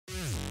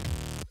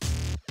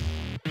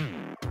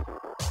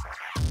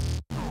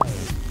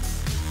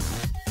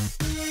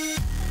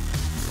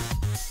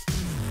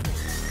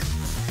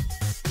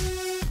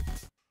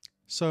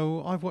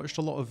So I've watched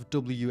a lot of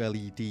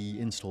WLED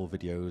install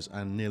videos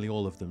and nearly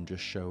all of them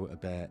just show a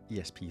bare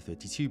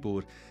ESP32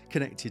 board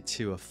connected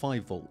to a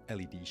 5V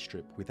LED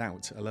strip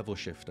without a level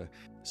shifter.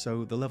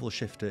 So the level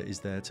shifter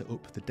is there to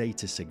up the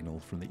data signal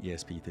from the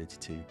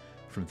ESP32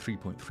 from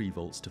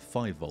 3.3V to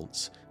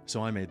 5V.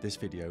 So I made this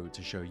video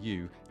to show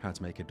you how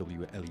to make a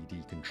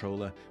WLED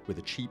controller with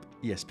a cheap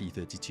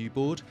ESP32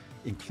 board,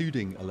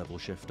 including a level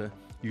shifter,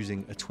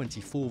 using a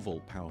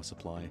 24V power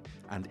supply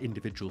and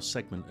individual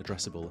segment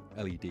addressable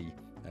LED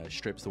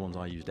strips, the ones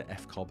I used at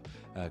FCOB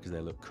because they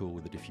look cool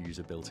with the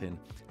diffuser built in,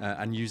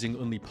 and using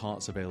only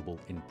parts available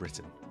in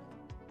Britain.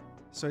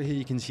 So here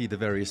you can see the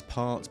various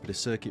parts, bit of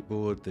circuit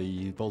board,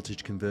 the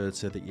voltage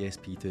converter, the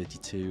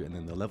ESP32, and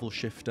then the level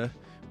shifter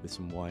with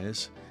some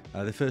wires.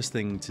 The first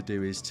thing to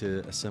do is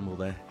to assemble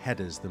the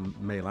headers, the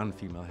male and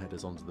female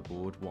headers, onto the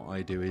board. What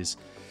I do is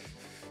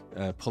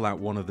pull out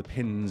one of the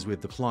pins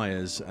with the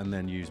pliers and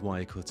then use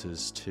wire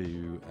cutters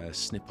to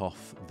snip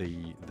off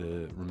the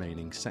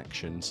remaining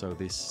section. So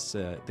this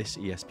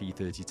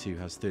ESP32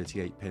 has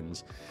 38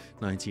 pins,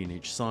 19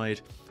 each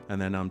side,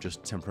 and then I'm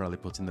just temporarily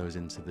putting those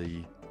into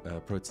the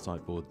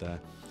prototype board there.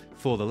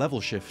 For the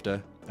level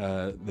shifter,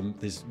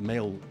 these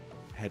male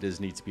headers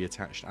need to be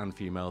attached and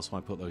female, so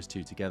I put those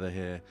two together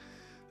here.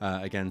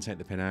 Again, take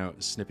the pin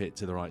out, snip it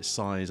to the right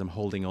size. I'm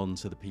holding on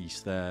to the piece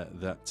there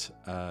that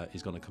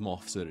is going to come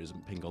off so that it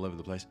doesn't ping all over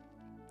the place.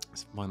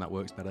 I find that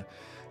works better.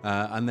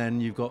 And then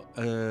you've got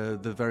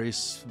the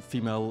various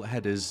female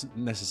headers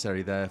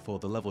necessary there for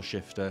the level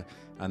shifter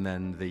and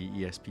then the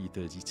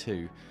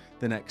ESP32.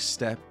 The next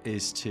step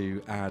is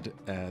to add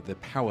the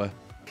power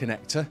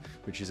connector,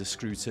 which is a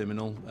screw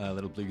terminal, a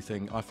little blue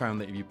thing. I found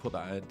that if you put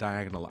that at a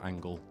diagonal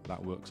angle,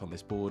 that works on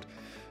this board.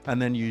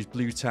 And then use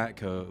blue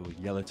tack, or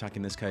yellow tack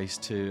in this case,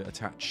 to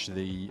attach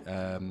the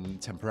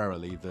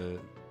temporarily the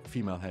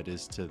female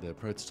headers to the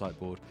prototype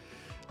board.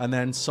 And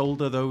then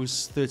solder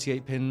those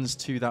 38 pins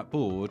to that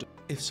board.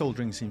 If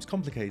soldering seems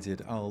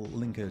complicated, I'll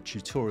link a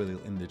tutorial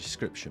in the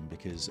description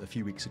because a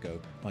few weeks ago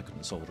I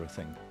couldn't solder a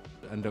thing.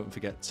 And don't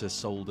forget to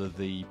solder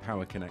the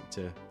power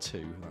connector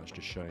too. That's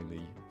just showing the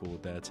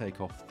board there. Take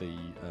off the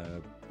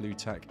blue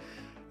tack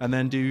and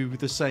then do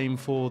the same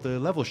for the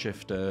level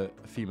shifter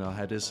female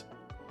headers,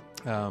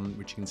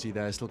 which you can see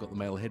there, still got the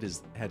male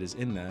headers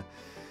in there.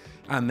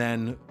 And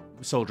then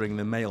soldering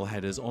the male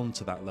headers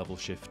onto that level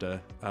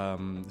shifter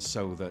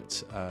so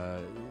that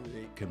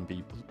it can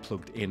be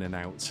plugged in and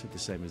out, the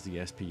same as the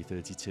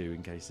ESP32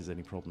 in case there's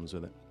any problems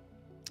with it.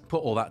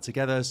 Put all that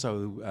together,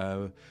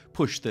 so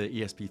push the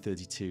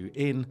ESP32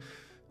 in,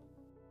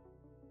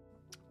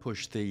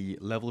 push the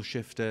level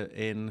shifter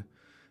in,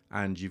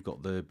 and you've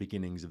got the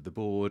beginnings of the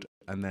board,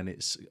 and then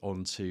it's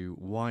on to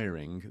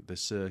wiring the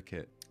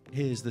circuit.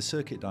 Here's the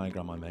circuit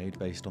diagram I made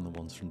based on the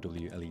ones from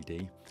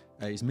WLED.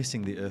 It's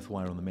missing the earth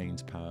wire on the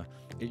mains power.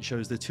 It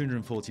shows the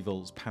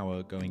 240V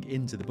power going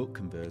into the buck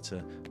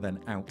converter, then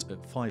out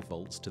at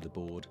 5V to the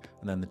board,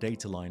 and then the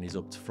data line is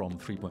up from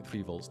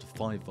 3.3V to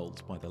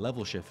 5V by the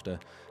level shifter,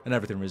 and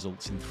everything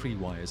results in 3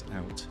 wires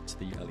out to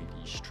the LED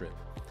strip.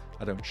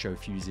 I don't show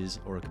fuses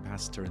or a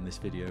capacitor in this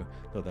video,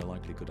 though they're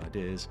likely good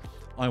ideas.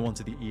 I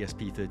wanted the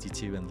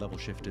ESP32 and level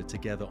shifter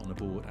together on a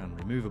board and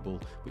removable,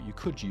 but you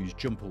could use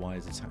jumper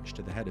wires attached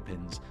to the header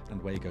pins and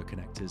Wago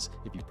connectors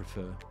if you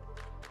prefer.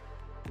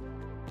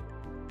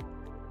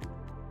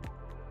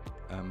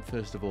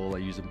 First of all, I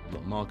use a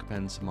little marker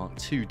pen to mark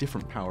 2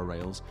 different power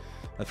rails,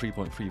 a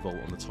 3.3V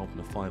on the top and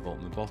a 5V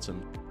on the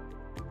bottom.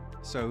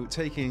 So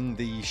taking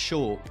the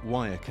short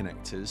wire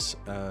connectors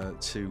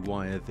to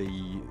wire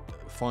the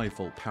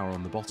 5V power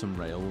on the bottom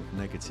rail,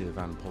 negative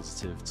and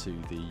positive, to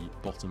the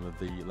bottom of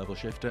the level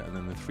shifter, and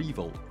then the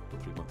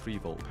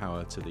 3.3V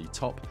power to the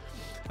top.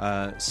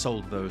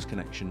 Solder those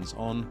connections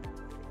on,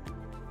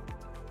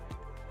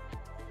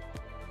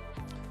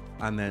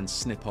 and then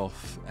snip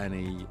off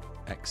any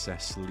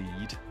excess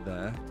lead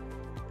there,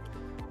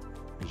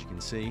 as you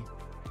can see.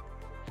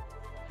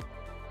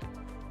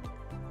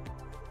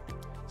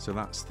 So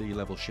that's the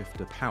level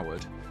shifter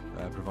powered,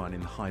 providing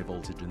the high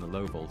voltage and the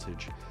low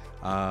voltage.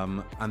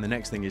 And the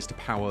next thing is to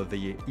power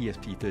the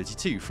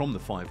ESP32 from the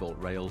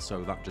 5V rail,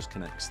 so that just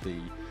connects the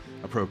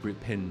appropriate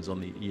pins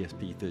on the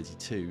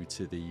ESP32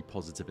 to the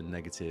positive and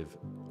negative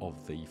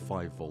of the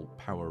 5V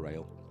power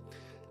rail.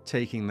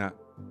 Taking that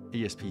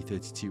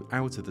ESP32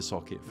 out of the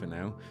socket for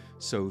now,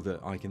 so that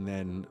I can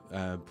then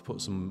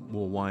put some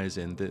more wires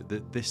in.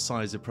 This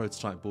size of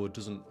prototype board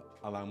doesn't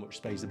allow much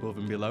space above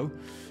and below,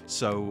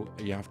 so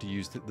you have to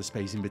use the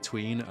space in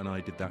between, and I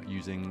did that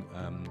using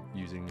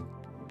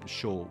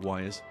short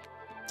wires.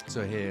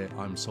 So here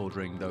I'm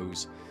soldering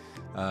those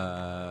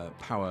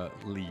power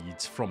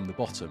leads from the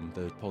bottom,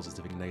 the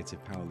positive and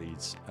negative power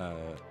leads,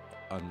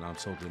 and I'm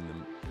soldering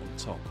them on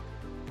top.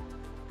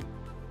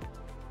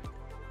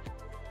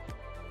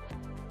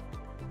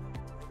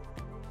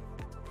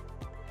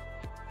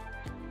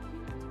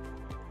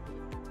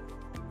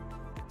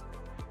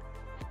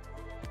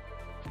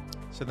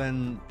 So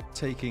then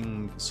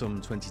taking some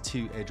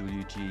 22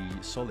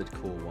 AWG solid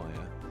core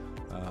wire,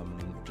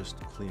 Just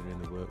clearing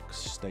the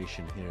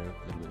workstation here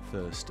a little bit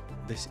first.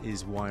 This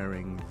is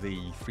wiring the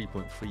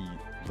 3.3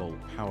 volt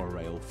power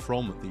rail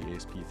from the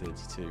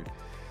ESP32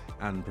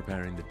 and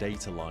preparing the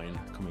data line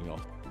coming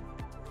off.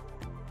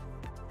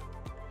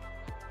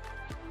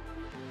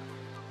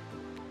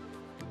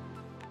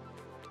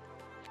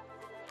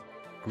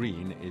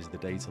 Green is the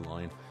data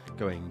line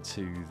going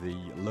to the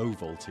low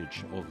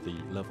voltage of the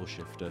level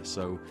shifter,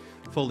 so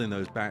folding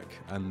those back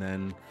and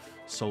then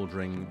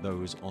soldering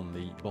those on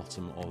the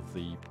bottom of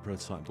the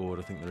prototype board.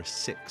 I think there are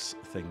 6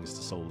 things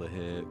to solder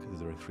here because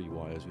there are 3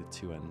 wires with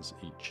 2 ends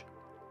each.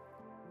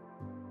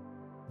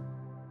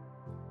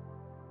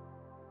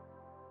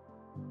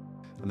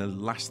 And the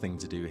last thing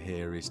to do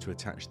here is to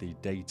attach the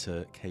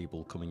data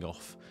cable coming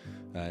off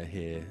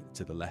here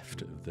to the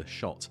left of the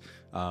shot,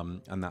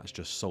 and that's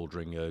just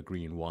soldering a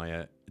green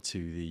wire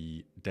to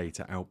the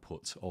data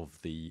output of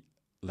the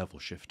level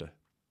shifter.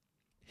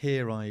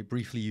 Here I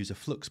briefly use a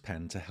flux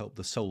pen to help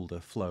the solder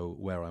flow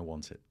where I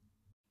want it.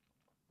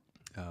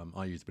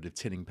 I use a bit of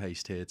tinning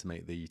paste here to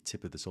make the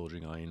tip of the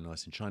soldering iron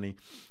nice and shiny,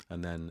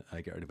 and then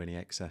get rid of any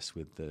excess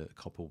with the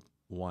copper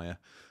wire,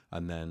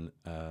 and then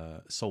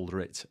solder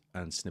it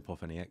and snip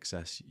off any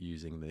excess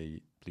using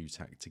the blue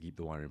tack to keep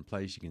the wire in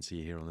place. You can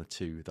see here on the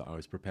 2 that I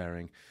was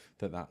preparing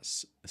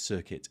that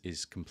circuit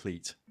is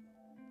complete.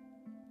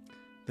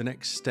 The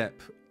next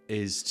step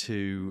is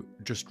to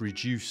just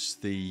reduce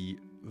the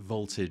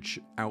voltage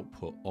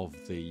output of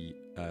the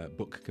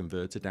buck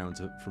converter down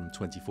to from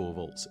 24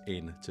 volts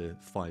in to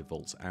 5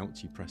 volts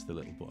out. You press the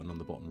little button on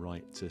the bottom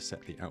right to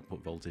set the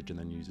output voltage and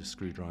then use a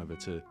screwdriver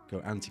to go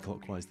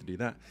anti-clockwise to do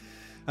that.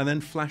 And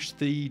then flash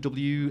the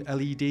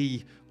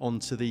WLED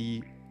onto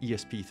the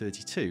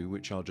ESP32,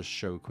 which I'll just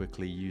show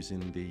quickly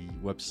using the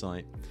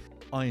website.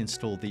 I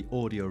installed the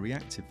audio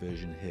reactive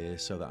version here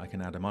so that I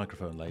can add a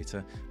microphone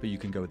later, but you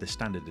can go with the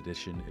standard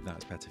edition if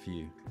that's better for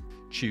you.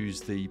 Choose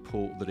the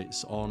port that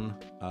it's on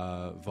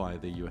via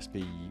the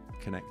USB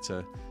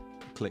connector,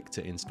 click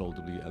to install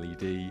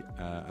WLED,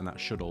 and that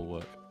should all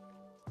work.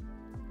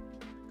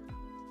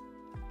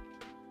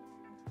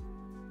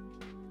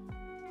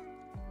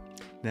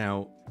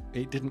 Now,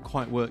 it didn't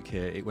quite work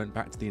here. It went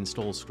back to the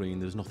install screen.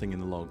 There's nothing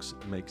in the logs.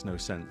 It makes no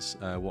sense.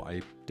 What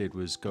I did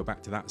was go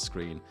back to that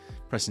screen,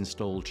 press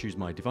install, choose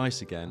my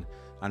device again,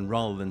 and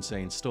rather than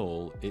say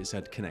install, it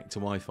said connect to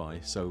Wi-Fi.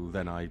 So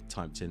then I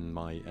typed in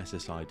my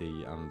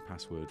SSID and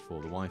password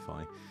for the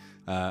Wi-Fi.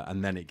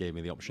 And then it gave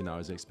me the option that I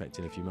was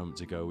expecting a few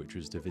moments ago, which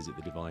was to visit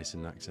the device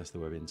and access the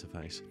web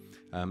interface.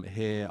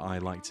 Here I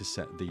like to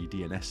set the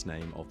DNS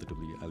name of the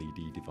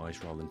WLED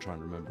device rather than try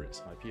and remember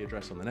its IP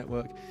address on the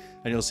network.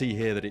 And you'll see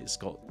here that it's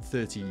got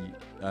 30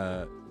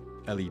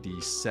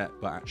 LEDs set,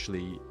 but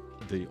actually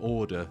the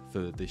order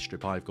for this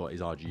strip I've got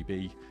is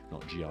RGB,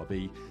 not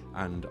GRB,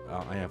 and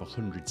I have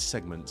 100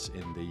 segments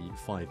in the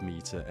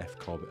 5-meter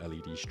FCOB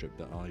LED strip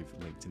that I've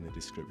linked in the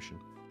description.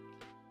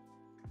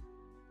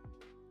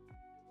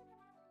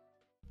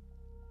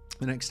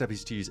 The next step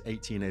is to use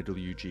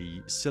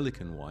 18AWG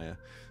silicon wire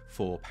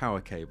for power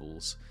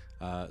cables.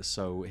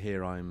 So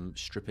here I'm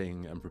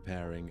stripping and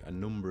preparing a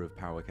number of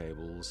power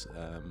cables,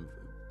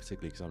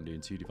 particularly because I'm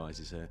doing 2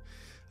 devices here.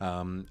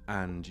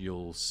 And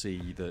you'll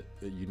see that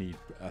you need,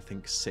 I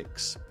think,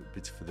 6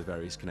 for the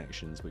various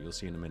connections, but you'll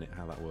see in a minute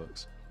how that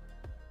works.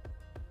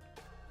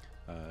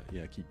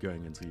 Yeah, keep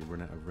going until you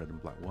run out of red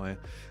and black wire.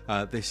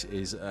 This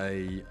is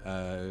a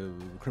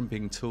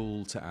crimping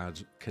tool to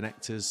add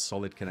connectors,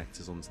 solid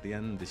connectors onto the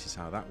end. This is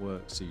how that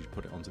works. So you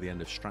put it onto the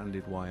end of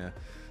stranded wire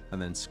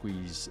and then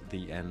squeeze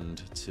the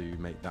end to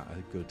make that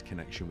a good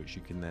connection, which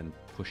you can then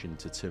push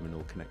into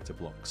terminal connector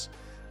blocks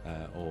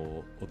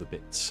or other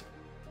bits.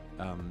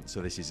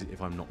 So this is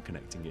if I'm not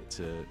connecting it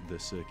to the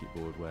circuit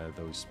board where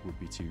those would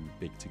be too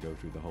big to go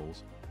through the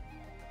holes.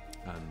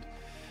 And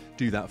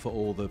do that for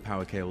all the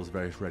power cables,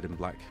 various red and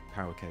black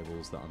power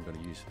cables that I'm going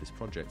to use for this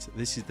project.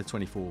 This is the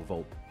 24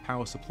 volt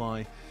power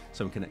supply,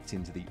 so I'm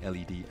connecting to the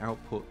LED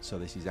output. So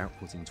this is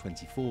outputting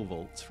 24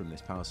 volts from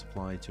this power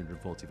supply,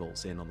 240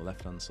 volts in on the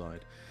left hand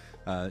side.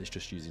 It's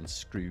just using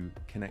screw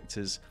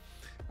connectors,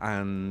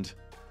 and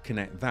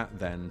connect that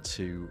then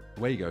to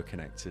Wago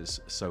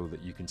connectors so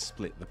that you can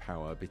split the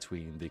power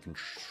between the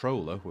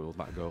controller, where will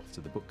that go off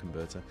to the buck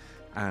converter,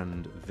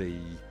 and the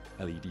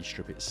LED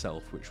strip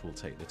itself, which will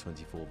take the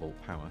 24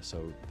 volt power.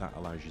 So that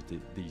allows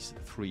you these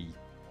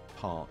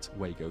 3-part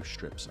Wago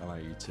strips allow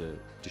you to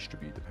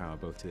distribute the power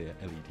both to the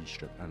LED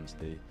strip and to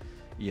the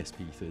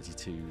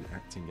ESP32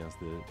 acting as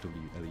the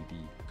WLED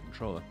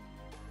controller.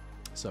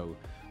 So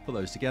put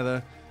those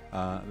together,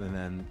 and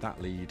then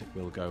that lead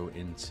will go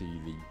into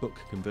the buck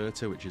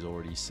converter, which is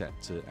already set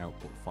to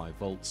output 5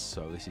 volts.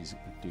 So this is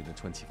doing the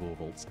 24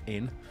 volts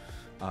in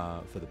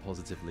for the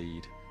positive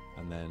lead,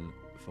 and then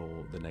for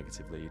the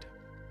negative lead.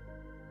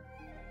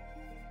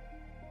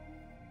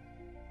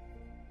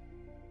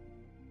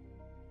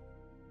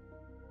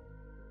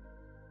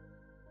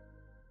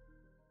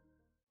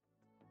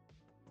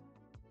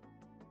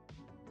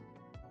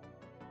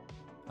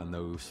 And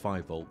those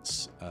 5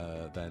 volts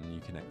then you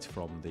connect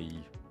from the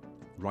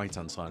right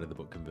hand side of the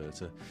buck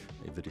converter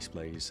if the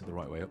display is the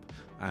right way up,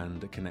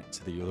 and connect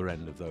to the other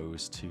end of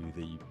those to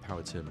the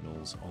power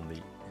terminals on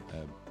the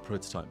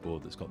prototype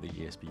board that's got the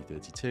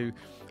ESP32,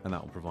 and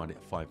that will provide it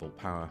 5-volt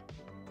power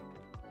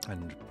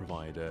and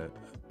provide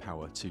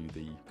power to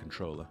the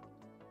controller.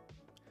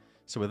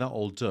 So with that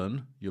all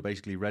done, you're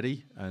basically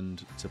ready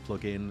and to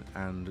plug in,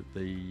 and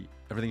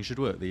everything should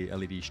work. The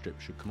LED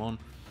strip should come on.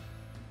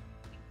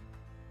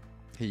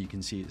 Here you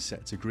can see it's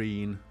set to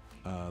green.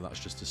 That's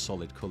just a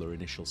solid color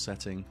initial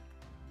setting,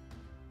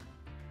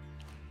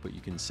 but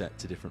you can set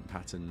to different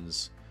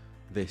patterns.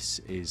 This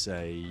is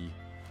a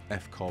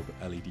FCOB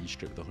LED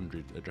strip with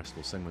 100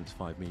 addressable segments,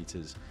 5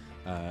 meters.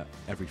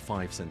 Every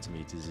 5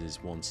 centimeters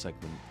is one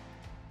segment.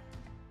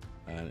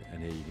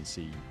 And here you can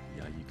see,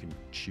 you can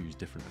choose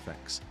different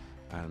effects,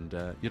 and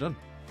you're done.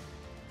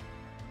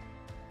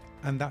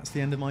 And that's the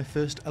end of my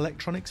first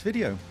electronics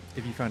video.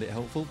 If you found it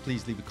helpful,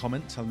 please leave a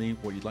comment, tell me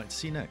what you'd like to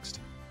see next.